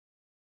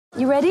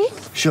You ready?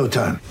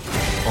 Showtime.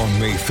 On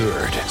May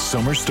 3rd,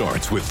 summer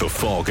starts with The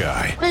Fall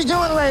Guy. Let's do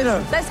it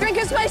later. Let's drink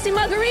a spicy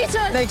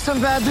margarita. Make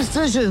some bad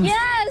decisions.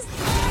 Yes!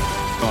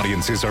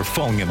 Audiences are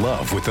falling in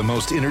love with the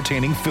most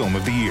entertaining film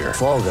of the year.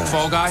 Fall Guy.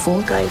 Fall Guy?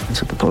 Fall guy.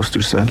 That's what the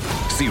poster said.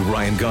 See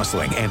Ryan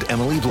Gosling and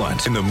Emily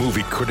Blunt in the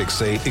movie critics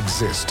say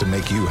exists to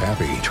make you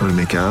happy. Trying to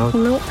make it out?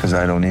 Nope. Because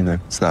I don't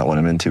either. It's not what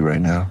I'm into right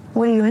now.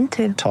 What are you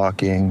into?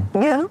 Talking.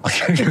 Yeah.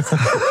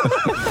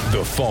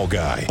 The Fall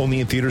Guy.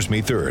 Only in theaters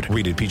May 3rd.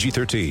 Rated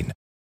PG-13.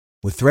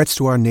 With threats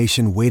to our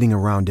nation waiting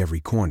around every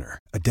corner,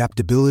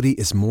 adaptability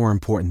is more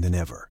important than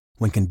ever.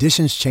 When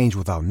conditions change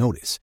without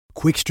notice,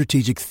 quick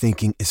strategic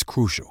thinking is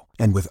crucial.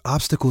 And with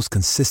obstacles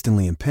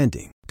consistently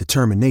impending,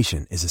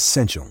 determination is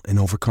essential in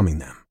overcoming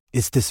them.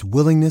 It's this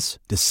willingness,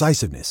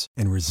 decisiveness,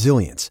 and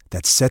resilience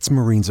that sets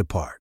Marines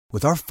apart.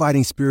 With our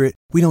fighting spirit,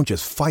 we don't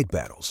just fight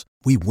battles,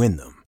 we win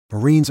them.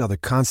 Marines are the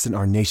constant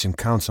our nation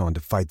counts on to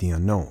fight the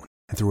unknown.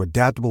 And through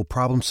adaptable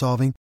problem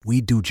solving,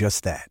 we do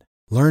just that.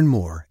 Learn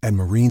more at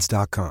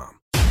marines.com.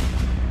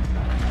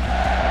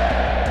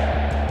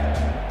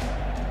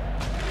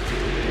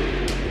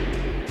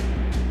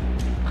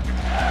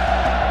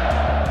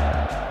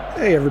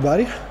 Hey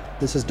everybody,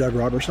 this is Doug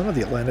Robertson of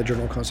the Atlanta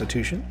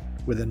Journal-Constitution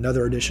with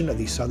another edition of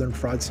the Southern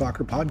Fried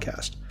Soccer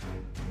Podcast.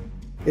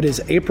 It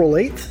is April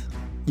 8th.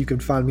 You can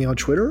find me on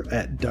Twitter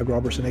at Doug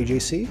Robertson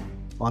AJC,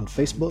 on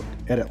Facebook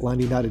at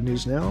Atlanta United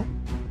News Now,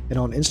 and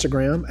on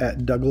Instagram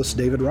at Douglas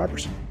David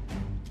Robertson.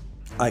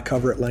 I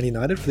cover Atlanta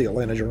United for the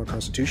Atlanta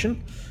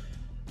Journal-Constitution.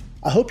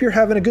 I hope you're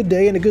having a good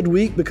day and a good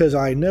week because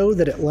I know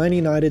that Atlanta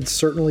United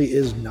certainly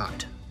is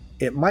not.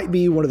 It might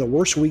be one of the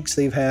worst weeks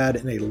they've had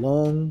in a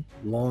long,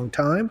 long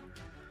time.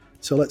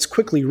 So let's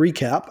quickly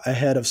recap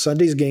ahead of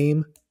Sunday's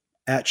game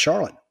at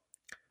Charlotte.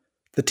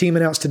 The team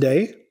announced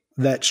today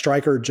that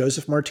striker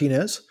Josef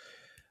Martinez,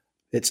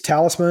 its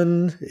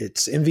talisman,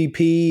 its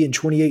MVP in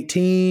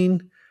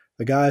 2018,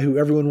 the guy who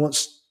everyone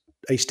wants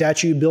a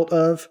statue built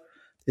of,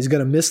 is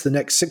going to miss the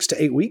next 6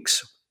 to 8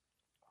 weeks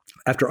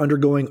after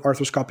undergoing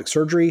arthroscopic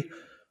surgery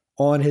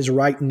on his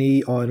right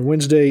knee on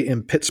Wednesday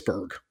in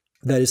Pittsburgh.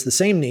 That is the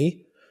same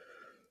knee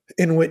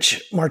in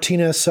which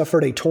Martinez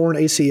suffered a torn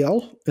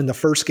ACL in the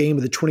first game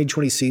of the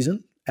 2020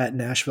 season at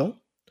Nashville.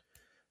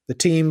 The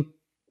team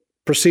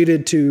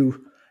proceeded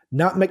to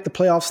not make the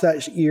playoffs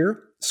that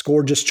year,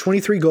 scored just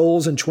 23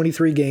 goals in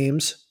 23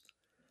 games.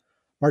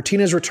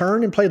 Martinez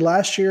returned and played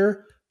last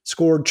year,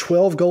 scored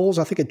 12 goals,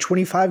 I think in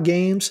 25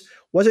 games.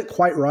 Wasn't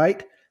quite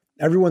right.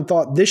 Everyone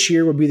thought this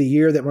year would be the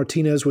year that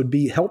Martinez would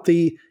be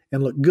healthy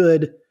and look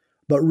good,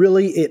 but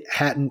really it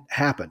hadn't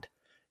happened.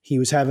 He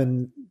was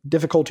having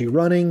difficulty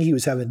running. He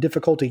was having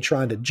difficulty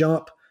trying to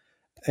jump.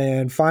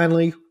 And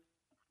finally,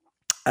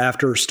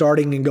 after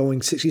starting and going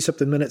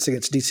 60-something minutes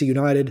against DC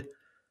United,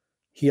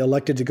 he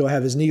elected to go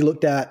have his knee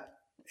looked at,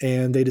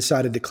 and they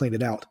decided to clean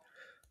it out.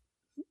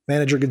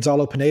 Manager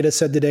Gonzalo Pineda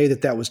said today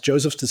that that was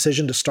Josef's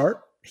decision to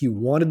start. He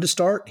wanted to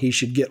start. He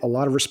should get a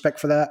lot of respect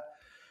for that.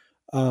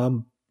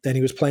 And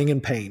he was playing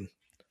in pain.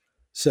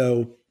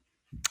 So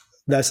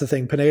that's the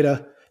thing.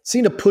 Pineda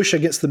seemed to push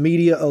against the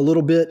media a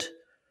little bit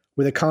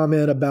with a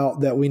comment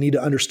about that we need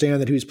to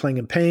understand that he was playing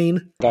in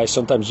pain. Guys,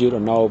 sometimes you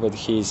don't know, but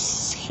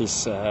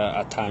he's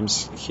at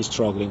times he's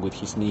struggling with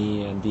his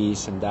knee and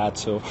this and that.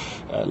 So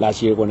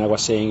last year when I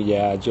was saying,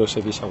 yeah,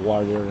 Josef is a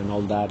warrior and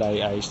all that,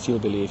 I still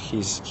believe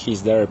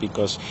he's there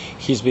because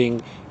he's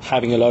been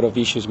having a lot of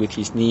issues with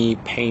his knee.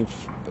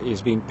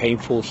 It's been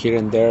painful here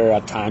and there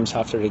at times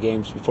after the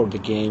games, before the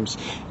games.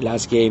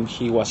 Last game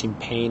he was in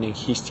pain and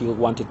he still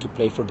wanted to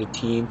play for the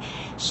team.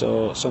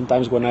 So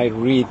sometimes when I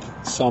read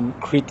some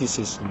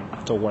criticism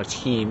towards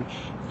him,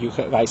 you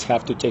guys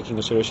have to take into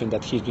consideration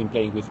that he's been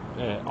playing with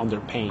under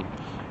pain,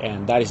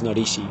 and that is not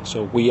easy.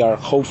 So we are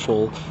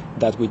hopeful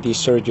that with this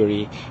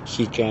surgery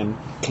he can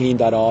clean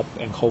that up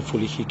and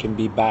hopefully he can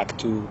be back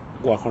to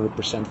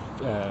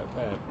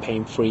 100%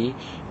 pain-free,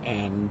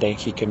 and then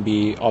he can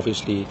be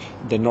obviously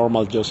the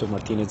normal Josef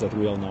Martinez that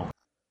we all know.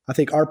 I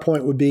think our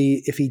point would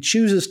be if he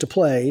chooses to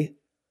play,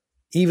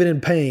 even in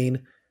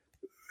pain,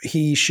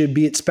 he should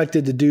be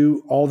expected to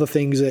do all the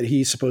things that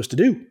he's supposed to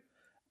do.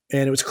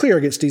 And it was clear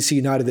against DC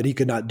United that he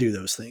could not do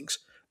those things.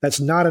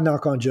 That's not a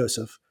knock on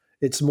Josef.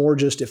 It's more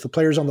just if the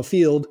player's on the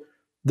field,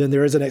 then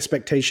there is an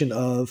expectation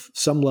of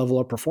some level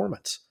of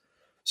performance.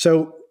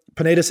 So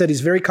Pineda said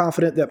he's very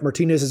confident that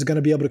Martinez is going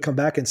to be able to come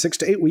back in 6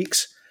 to 8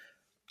 weeks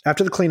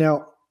after the clean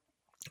out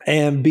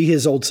and be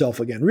his old self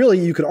again. Really,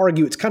 you could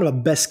argue it's kind of a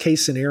best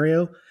case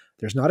scenario.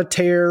 There's not a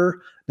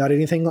tear, not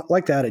anything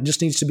like that. It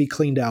just needs to be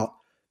cleaned out.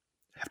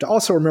 I have to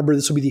also remember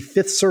this will be the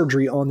 5th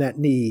surgery on that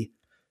knee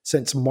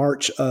since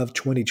March of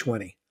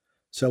 2020.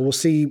 So we'll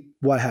see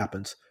what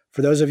happens.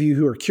 For those of you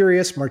who are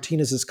curious,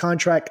 Martinez's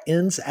contract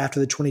ends after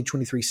the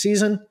 2023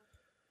 season.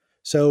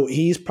 So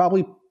he's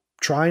probably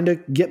trying to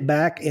get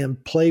back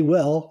and play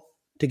well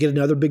to get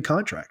another big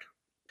contract.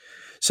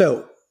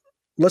 So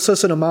let's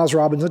listen to Miles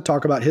Robinson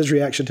talk about his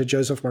reaction to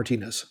Josef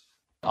Martinez.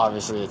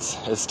 Obviously,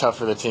 it's tough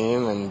for the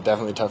team and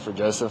definitely tough for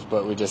Josef,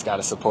 but we just got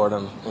to support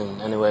him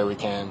in any way we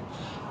can.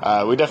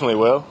 We definitely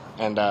will,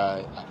 and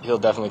he'll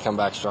definitely come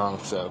back strong.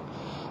 So,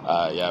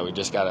 we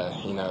just gotta,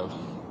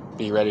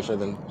 be ready for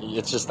them.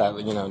 It's just that,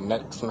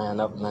 next man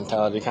up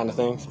mentality kind of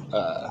thing.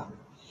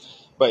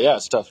 But yeah,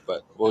 it's tough,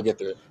 but we'll get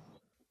through it.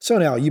 So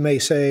now you may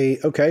say,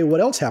 okay, what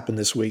else happened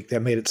this week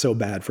that made it so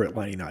bad for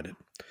Atlanta United?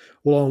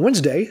 Well, on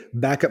Wednesday,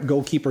 backup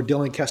goalkeeper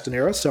Dylan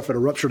Castanera suffered a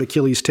ruptured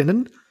Achilles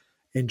tendon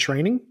in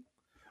training.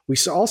 We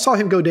all saw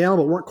him go down,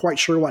 but weren't quite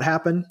sure what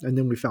happened, and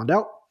then we found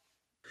out.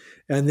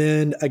 And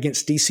then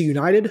against DC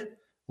United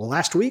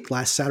last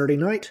Saturday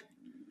night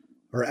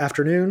or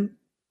afternoon,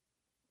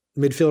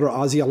 midfielder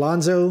Ozzy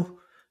Alonso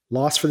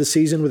lost for the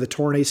season with a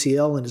torn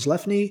ACL in his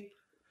left knee.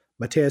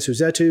 Matheus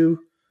Rossetto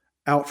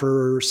out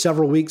for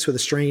several weeks with a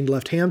strained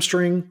left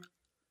hamstring.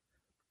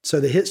 So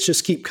the hits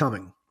just keep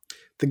coming.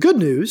 The good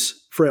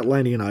news for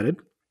Atlanta United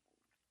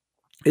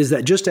is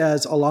that just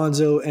as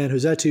Alonso and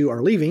Rossetto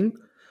are leaving,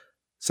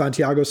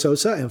 Santiago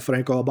Sosa and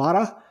Franco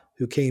Ibarra,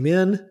 who came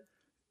in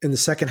the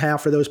second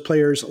half for those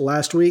players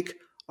last week,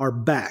 are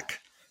back.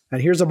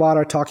 And here's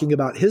Ibarra talking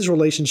about his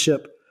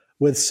relationship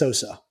with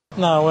Sosa.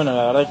 No, bueno,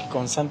 la verdad que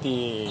con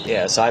Santi...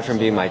 Yeah, aside from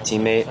being my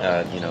teammate,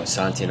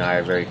 Santi and I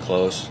are very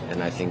close,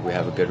 and I think we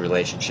have a good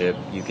relationship.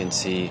 You can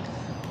see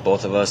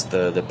both of us,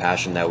 the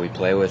passion that we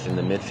play with in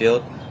the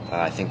midfield.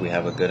 I think we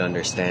have a good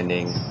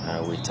understanding.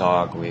 We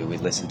talk, we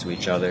listen to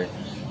each other,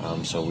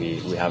 so we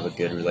have a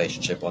good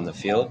relationship on the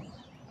field.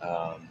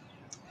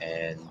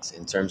 And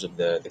in terms of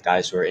the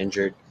guys who are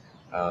injured,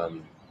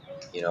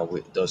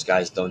 those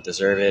guys don't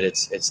deserve it.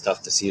 It's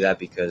tough to see that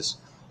because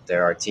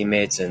they're our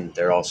teammates and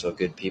they're also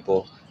good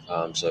people.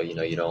 So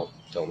you don't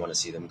want to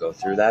see them go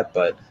through that.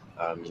 But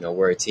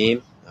we're a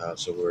team,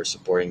 so we're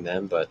supporting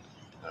them. But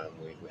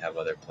we have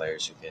other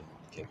players who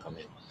can come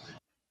in.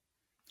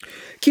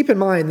 Keep in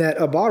mind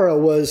that Ibarra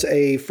was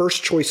a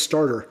first-choice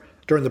starter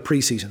during the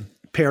preseason,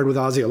 paired with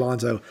Ozzy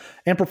Alonso,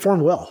 and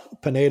performed well.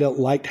 Pineda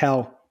liked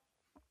how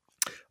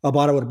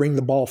Ibarra would bring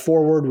the ball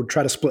forward, would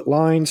try to split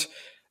lines.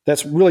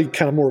 That's really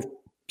kind of more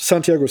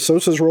Santiago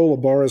Sosa's role.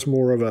 Ibarra is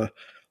more of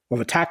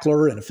a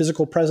tackler and a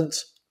physical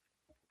presence.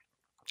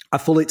 I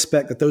fully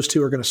expect that those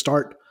two are going to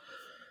start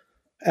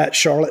at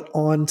Charlotte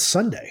on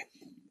Sunday.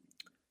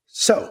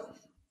 So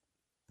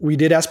we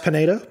did ask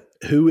Pineda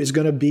who is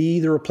going to be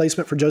the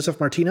replacement for Joseph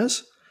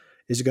Martinez.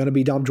 Is it going to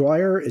be Dom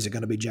Dwyer? Is it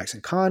going to be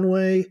Jackson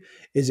Conway?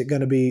 Is it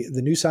going to be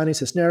the new signing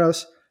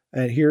Cisneros?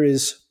 And here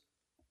is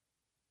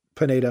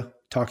Pineda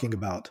talking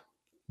about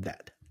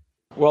that.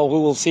 Well, we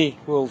will see.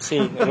 We'll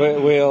see.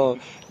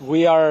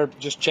 We are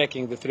just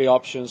checking the three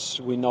options.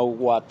 We know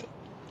what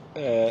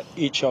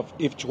each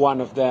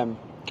one of them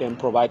can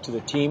provide to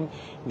the team.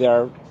 They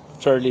are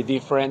fairly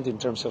different in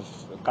terms of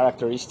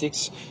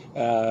characteristics,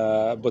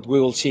 but we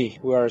will see.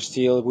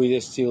 We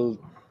still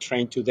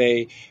train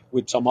today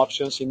with some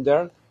options in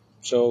there,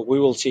 so we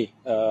will see.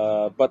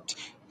 But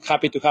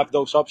happy to have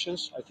those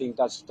options. I think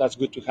that's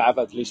good to have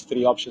at least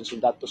three options in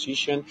that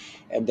position,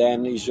 and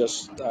then it's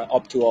just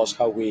up to us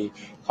how we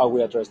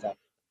address that.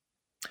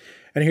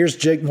 And here's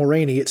Jake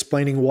Mulroney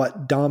explaining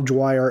what Dom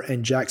Dwyer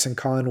and Jackson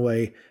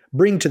Conway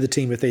bring to the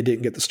team if they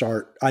didn't get the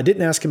start. I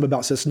didn't ask him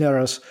about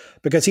Cisneros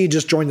because he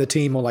just joined the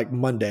team on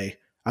Monday,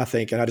 I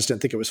think, and I just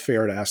didn't think it was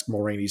fair to ask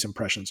Mulroney's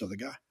impressions of the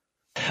guy.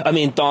 I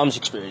mean, Dom's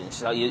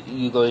experience.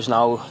 You guys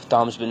know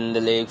Dom's been in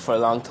the league for a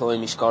long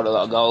time. He's scored a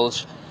lot of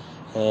goals.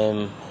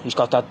 He's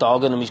got that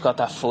dog in him. He's got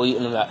that fight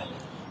in him.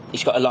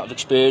 He's got a lot of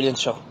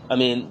experience. So, I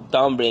mean,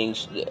 Dom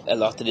brings a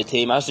lot to the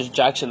team. As does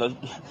Jackson.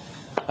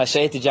 I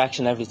say it to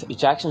Jackson every time.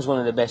 Jackson's one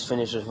of the best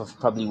finishers I've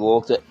probably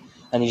walked at,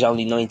 and he's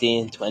only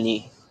 19,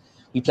 20.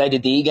 We play the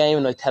D game,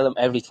 and I tell him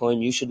every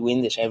time, you should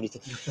win this every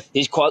time.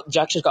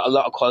 Jackson's got a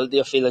lot of quality.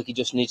 I feel like he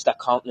just needs that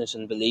confidence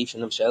and belief in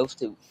himself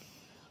to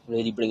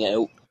really bring it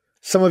out.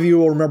 Some of you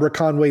will remember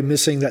Conway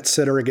missing that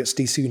sitter against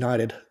DC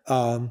United.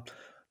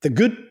 The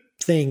good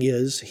thing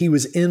is he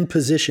was in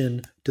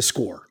position to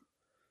score.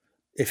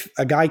 If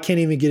a guy can't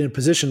even get in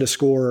position to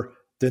score,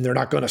 then they're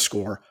not going to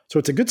score. So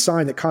it's a good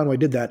sign that Conway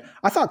did that.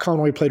 I thought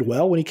Conway played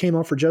well when he came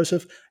on for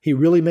Joseph. He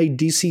really made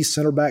DC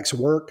center backs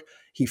work.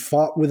 He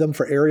fought with them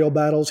for aerial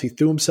battles. He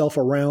threw himself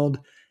around.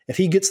 If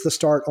he gets the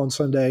start on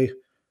Sunday,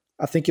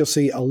 I think you'll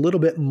see a little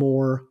bit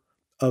more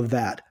of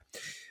that.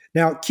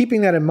 Now,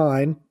 keeping that in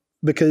mind,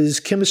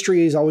 because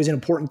chemistry is always an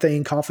important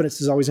thing,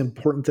 confidence is always an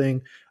important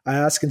thing, I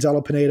asked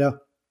Gonzalo Pineda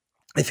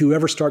if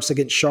whoever starts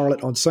against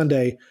Charlotte on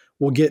Sunday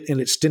will get an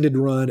extended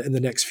run in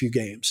the next few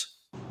games.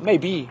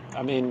 Maybe.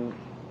 I mean,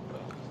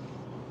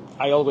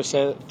 I always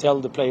tell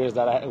the players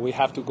that we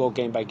have to go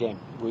game by game.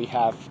 We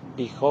have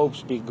big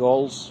hopes, big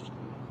goals,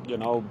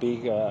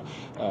 big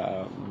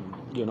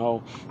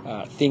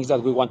things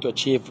that we want to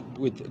achieve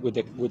with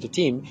the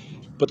team,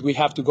 but we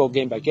have to go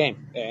game by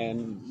game.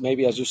 And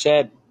maybe, as you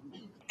said,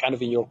 kind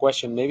of in your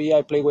question, maybe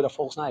I play with a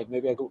false nine.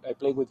 Maybe I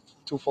play with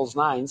two false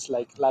nines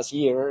like last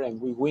year and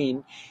we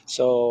win.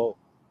 So,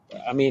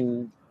 I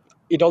mean,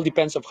 it all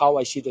depends on how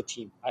I see the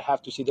team. I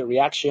have to see the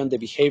reaction, the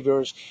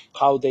behaviors,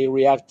 how they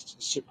react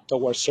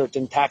towards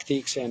certain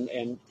tactics.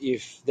 And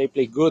if they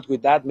play good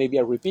with that, maybe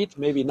I repeat,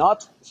 maybe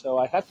not. So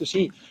I have to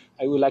see.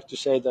 I would like to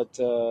say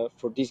that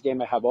for this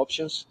game I have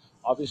options.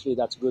 Obviously,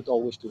 that's good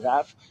always to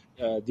have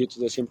due to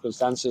the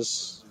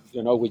circumstances,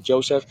 with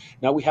Joseph.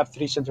 Now we have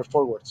 3 center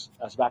forwards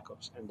as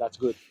backups, and that's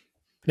good.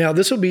 Now,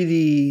 this will be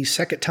the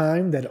second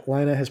time that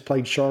Atlanta has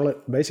played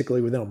Charlotte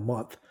basically within a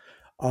month.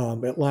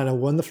 Atlanta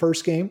won the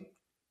first game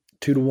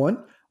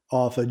 2-1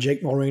 off a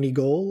Jake Mulroney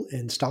goal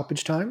in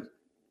stoppage time.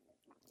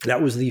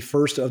 That was the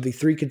first of the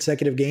 3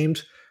 consecutive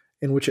games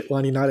in which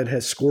Atlanta United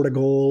has scored a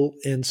goal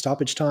in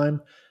stoppage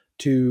time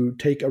to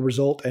take a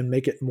result and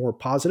make it more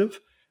positive.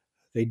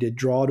 They did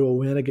draw to a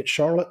win against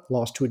Charlotte,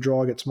 lost to a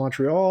draw against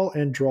Montreal,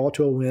 and draw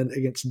to a win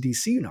against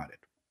DC United.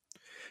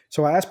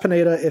 So I asked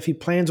Pineda if he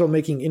plans on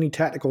making any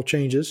tactical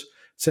changes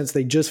since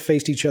they just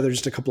faced each other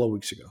just a couple of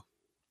weeks ago.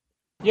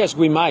 Yes,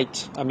 we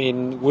might. I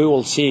mean, we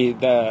will see.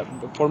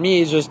 For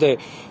me, it's just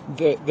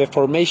the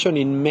formation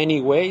in many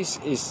ways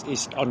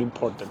is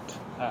unimportant.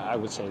 I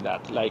would say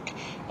that. Like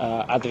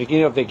at the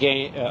beginning of the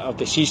game of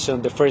the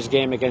season, the first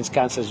game against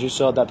Kansas, you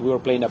saw that we were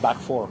playing a back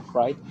 4,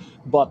 right?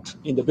 But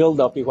in the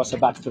build-up, it was a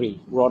back 3.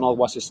 Ronald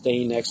was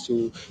staying next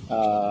to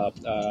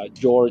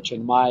George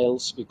and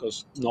Miles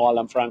because no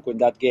Alan Franco in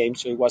that game,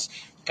 so it was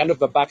kind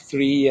of a back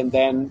 3, and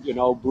then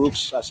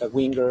Brooks as a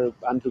winger,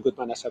 Andrew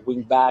Goodman as a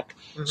wing back.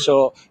 Mm-hmm.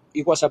 So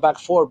it was a back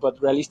 4,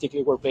 but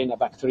realistically, we're playing a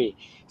back 3.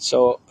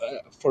 So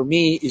for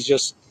me, it's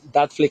just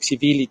that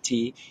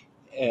flexibility.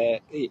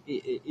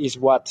 Is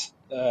what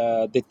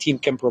the team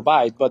can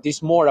provide, but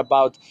it's more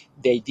about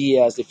the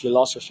ideas, the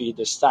philosophy,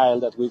 the style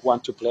that we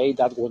want to play.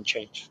 That won't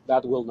change.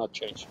 That will not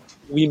change.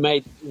 We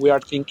are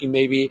thinking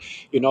maybe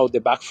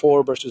the back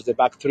 4 versus the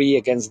back 3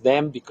 against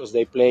them because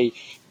they play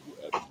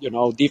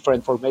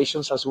different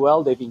formations as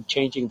well. They've been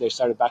changing. They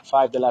started back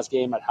 5 the last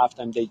game. At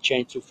halftime, they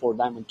changed to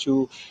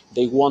 4-9-2.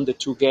 They won the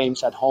 2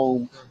 games at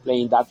home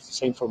playing that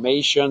same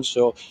formation.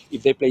 So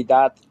if they play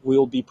that,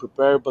 we'll be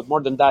prepared. But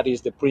more than that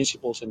is the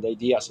principles and the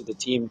ideas of the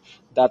team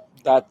that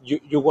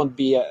you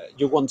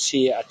won't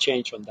see a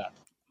change on that.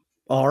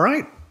 All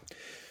right.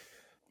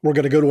 We're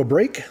going to go to a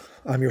break.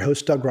 I'm your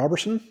host, Doug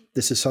Robertson.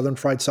 This is Southern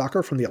Fried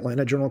Soccer from the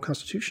Atlanta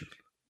Journal-Constitution.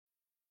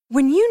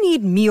 When you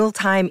need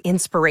mealtime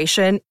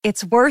inspiration,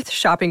 it's worth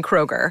shopping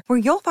Kroger, where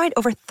you'll find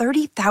over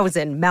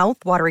 30,000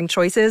 mouth-watering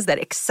choices that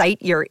excite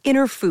your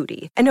inner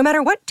foodie. And no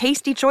matter what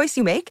tasty choice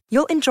you make,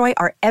 you'll enjoy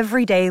our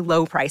everyday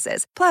low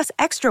prices, plus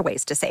extra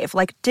ways to save,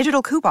 like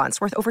digital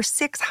coupons worth over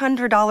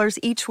 $600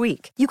 each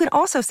week. You can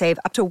also save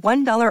up to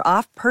 $1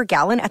 off per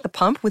gallon at the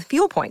pump with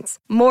fuel points.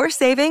 More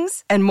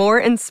savings and more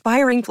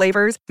inspiring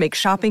flavors make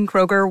shopping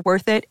Kroger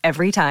worth it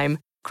every time.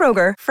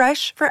 Kroger,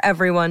 fresh for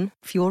everyone.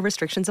 Fuel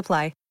restrictions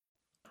apply.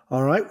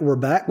 All right, we're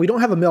back. We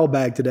don't have a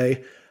mailbag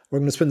today. We're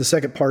going to spend the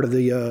second part of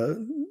the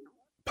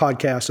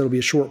podcast. It'll be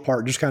a short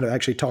part, just kind of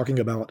actually talking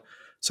about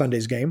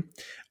Sunday's game.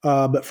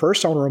 But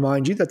first, I want to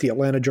remind you that the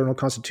Atlanta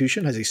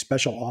Journal-Constitution has a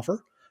special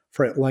offer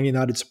for Atlanta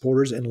United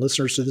supporters and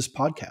listeners to this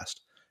podcast.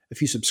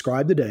 If you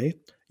subscribe today,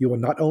 you will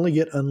not only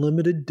get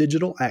unlimited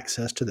digital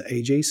access to the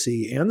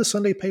AJC and the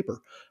Sunday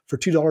paper for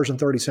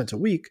 $2.30 a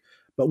week,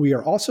 but we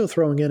are also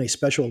throwing in a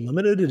special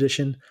limited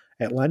edition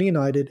Atlanta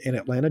United and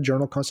Atlanta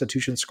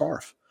Journal-Constitution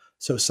scarf.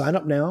 So sign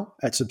up now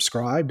at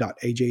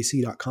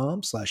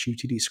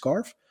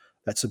subscribe.ajc.com/UTD-scarf.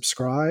 That's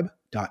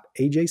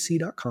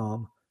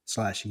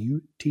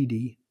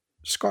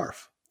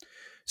subscribe.ajc.com/UTD-scarf.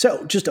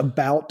 So just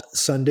about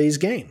Sunday's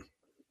game.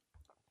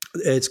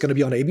 It's going to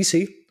be on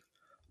ABC.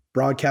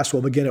 Broadcast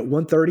will begin at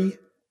 1:30.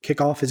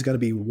 Kickoff is going to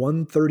be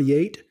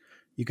 1:38.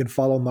 You can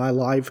follow my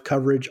live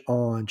coverage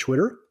on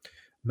Twitter.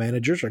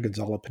 Managers are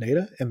Gonzalo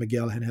Pineda and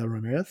Miguel Angel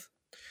Ramirez.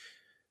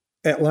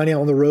 Atlanta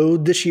on the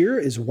road this year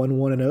is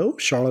 1-1-0.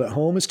 Charlotte at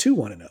home is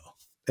 2-1-0.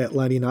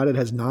 Atlanta United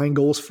has 9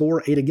 goals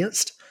for, 8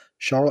 against.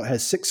 Charlotte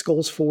has 6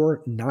 goals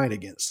for, 9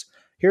 against.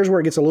 Here's where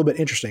it gets a little bit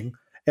interesting.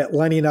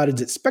 Atlanta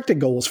United's expected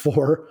goals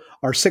for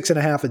are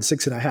 6.5 and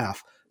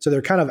 6.5. So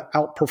they're kind of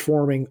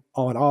outperforming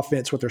on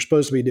offense what they're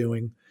supposed to be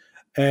doing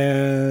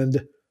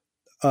and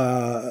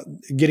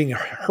getting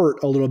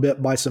hurt a little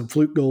bit by some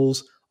fluke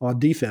goals on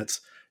defense.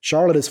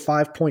 Charlotte is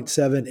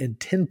 5.7 and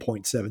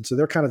 10.7. So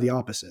they're kind of the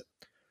opposite.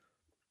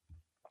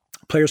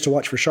 Players to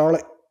watch for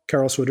Charlotte,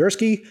 Karol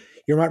Swiderski.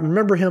 You might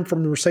remember him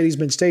from the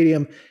Mercedes-Benz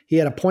Stadium. He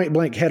had a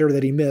point-blank header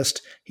that he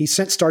missed. He's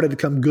since started to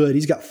come good.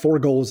 He's got 4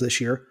 goals this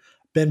year.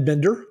 Ben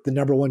Bender, the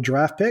number 1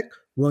 draft pick,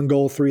 1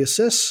 goal, 3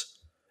 assists.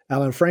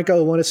 Alan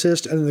Franco, 1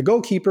 assist. And then the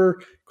goalkeeper,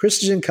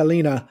 Christian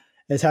Kalina,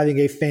 is having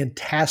a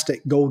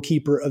fantastic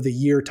goalkeeper of the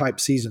year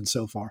type season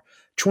so far.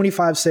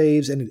 25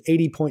 saves and an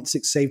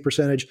 80.6 save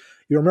percentage.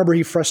 You remember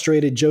he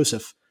frustrated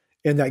Joseph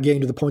in that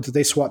game to the point that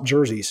they swapped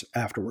jerseys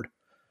afterward.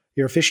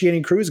 Your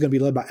officiating crew is going to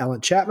be led by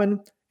Alan Chapman.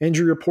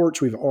 Injury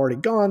reports we've already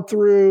gone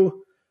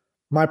through.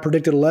 My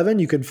predicted 11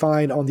 you can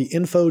find on the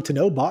info to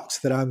know box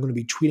that I'm going to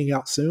be tweeting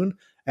out soon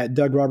at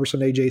Doug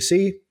Robertson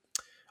AJC.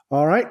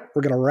 All right,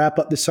 we're going to wrap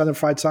up this Southern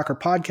Fried Soccer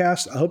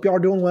podcast. I hope y'all are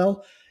doing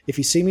well. If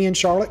you see me in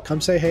Charlotte,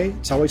 come say hey.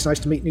 It's always nice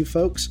to meet new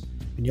folks.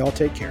 And y'all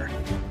take care.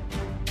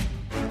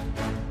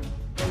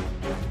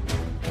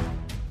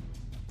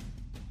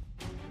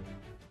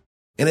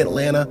 In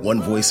Atlanta,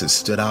 one voice has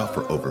stood out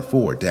for over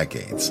 4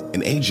 decades.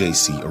 An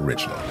AJC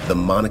original, The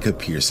Monica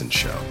Pearson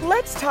Show.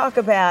 Let's talk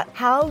about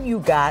how you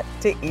got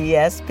to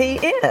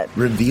ESPN.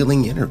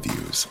 Revealing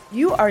interviews.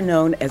 You are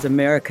known as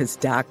America's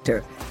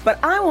doctor, but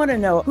I want to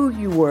know who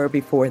you were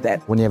before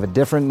that. When you have a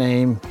different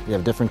name, you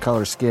have different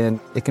color skin,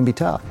 it can be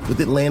tough. With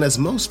Atlanta's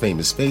most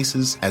famous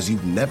faces as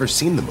you've never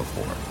seen them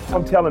before.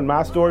 I'm telling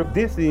my story.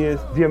 This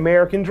is the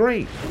American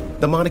dream.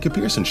 The Monica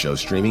Pearson Show,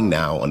 streaming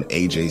now on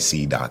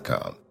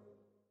AJC.com.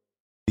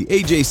 The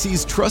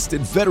AJC's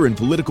trusted veteran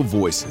political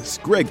voices,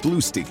 Greg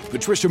Bluestein,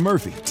 Patricia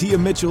Murphy, Tia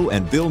Mitchell,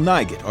 and Bill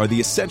Nygut, are the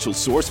essential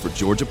source for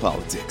Georgia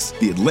politics.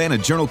 The Atlanta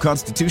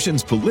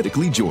Journal-Constitution's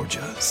Politically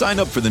Georgia. Sign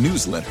up for the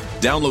newsletter,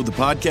 download the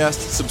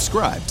podcast,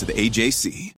 subscribe to the AJC.